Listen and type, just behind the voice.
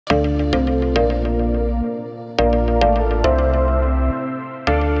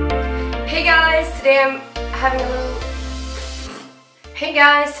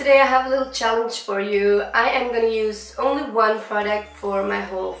Today I have a little challenge for you. I am gonna use only one product for my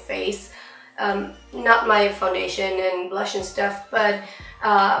whole face. Not my foundation and blush and stuff, but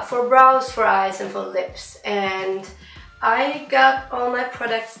for brows, for eyes, and for lips. And I got all my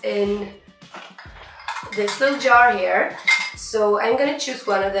products in this little jar here. So I'm gonna choose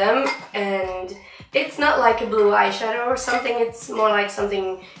one of them, and it's not like a blue eyeshadow or something, it's more like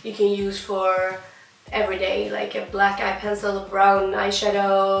something you can use for every day, like a black eye pencil, a brown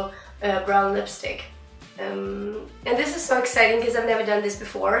eyeshadow, a brown lipstick. And this is so exciting because I've never done this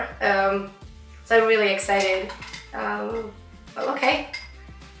before, so I'm really excited. Well, okay,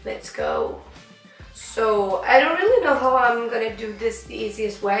 let's go. So I don't really know how I'm gonna do this the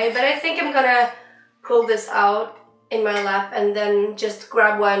easiest way, but I think I'm gonna pull this out in my lap and then just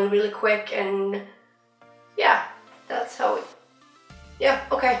grab one really quick, and yeah, that's how it, yeah,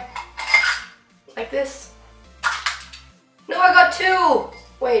 okay. Like this. No, I got two!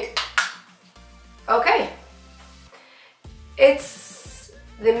 Wait. Okay. It's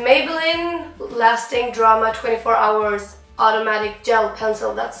the Maybelline Lasting Drama 24 Hours Automatic Gel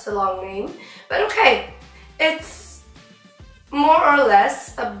Pencil. That's the long name. But okay. It's more or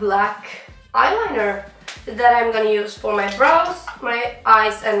less a black eyeliner that I'm gonna use for my brows, my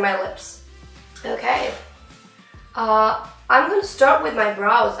eyes, and my lips. Okay. I'm going to start with my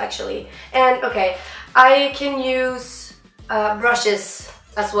brows actually, and okay, I can use brushes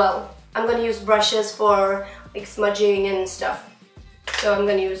as well. I'm going to use brushes for like smudging and stuff, so I'm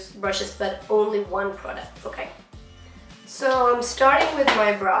going to use brushes, but only one product. Okay, so I'm starting with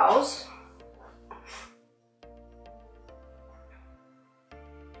my brows.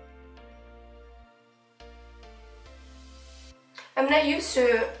 I'm not used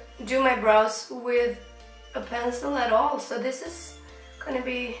to do my brows with a pencil at all, so this is gonna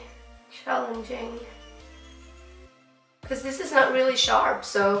be challenging because this is not really sharp,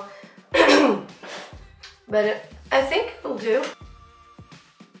 so but I think it'll do.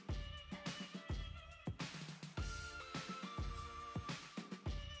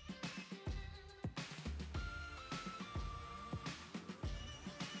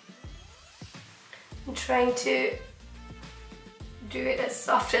 I'm trying to do it as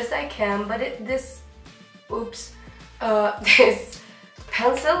soft as I can, but this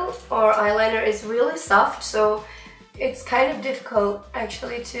pencil or eyeliner is really soft, so it's kind of difficult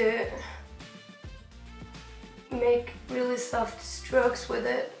actually to make really soft strokes with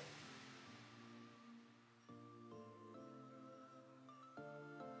it.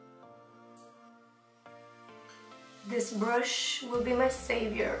 This brush will be my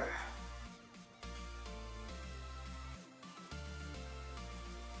savior.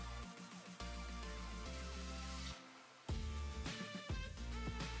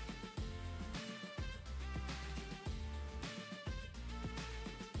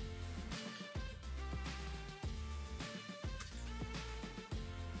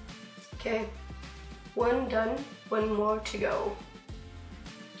 Okay, one done, one more to go.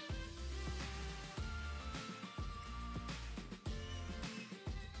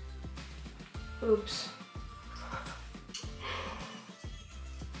 Oops.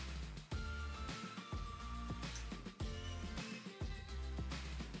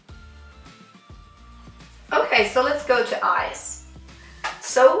 Okay, so let's go to eyes.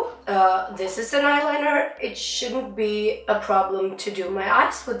 So, this is an eyeliner. It shouldn't be a problem to do my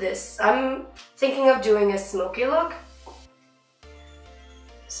eyes with this. I'm thinking of doing a smoky look.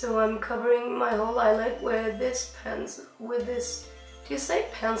 So I'm covering my whole eyelid with this pencil, with this, do you say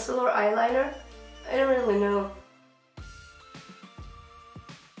pencil or eyeliner? I don't really know.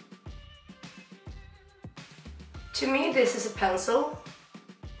 To me, this is a pencil.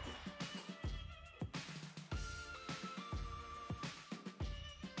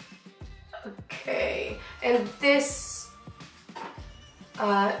 Okay, and this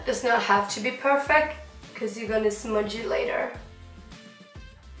does not have to be perfect because you're gonna smudge it later.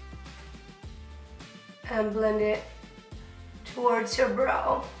 And blend it towards your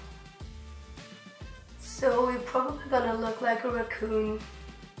brow. So we're probably gonna look like a raccoon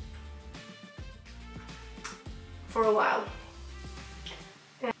for a while.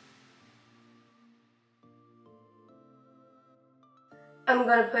 I'm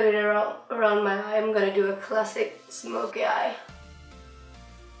gonna put it around my eye. I'm gonna do a classic smoky eye.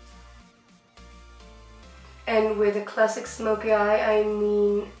 And with a classic smoky eye, I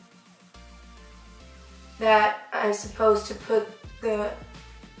mean that I'm supposed to put the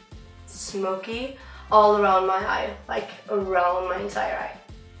smoky all around my eye, like around my entire eye.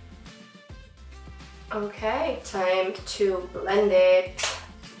 Okay, time to blend it.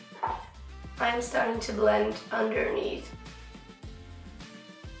 I'm starting to blend underneath.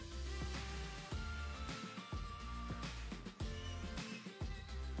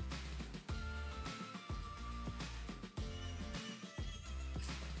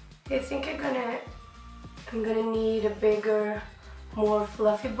 I think I'm gonna need a bigger, more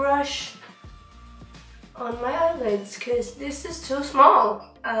fluffy brush on my eyelids because this is too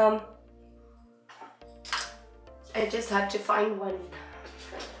small. I just have to find one.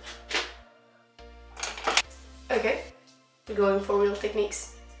 Okay, going for real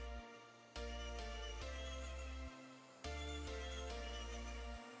techniques.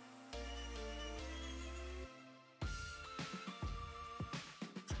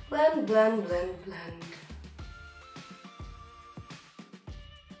 Blend, blend, blend, blend.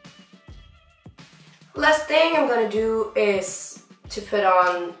 Last thing I'm gonna do is to put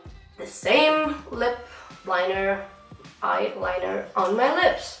on the same lip liner, eyeliner on my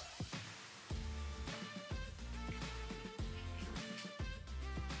lips.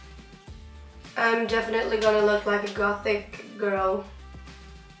 I'm definitely gonna look like a gothic girl.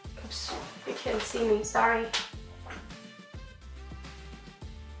 Oops, you can't see me, sorry.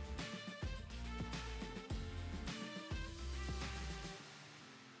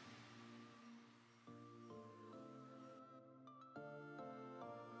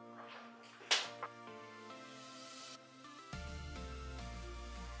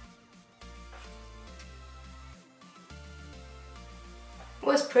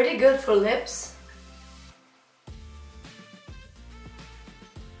 Was pretty good for lips.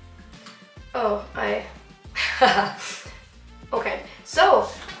 Oh, okay, so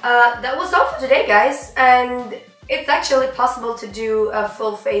that was all for today, guys, and it's actually possible to do a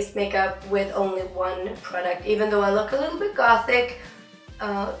full face makeup with only one product, even though I look a little bit gothic,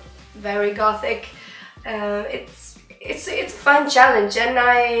 very gothic. It's a fun challenge, and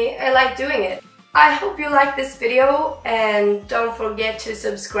I like doing it. I hope you liked this video, and don't forget to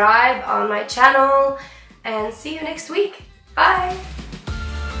subscribe on my channel, and see you next week. Bye!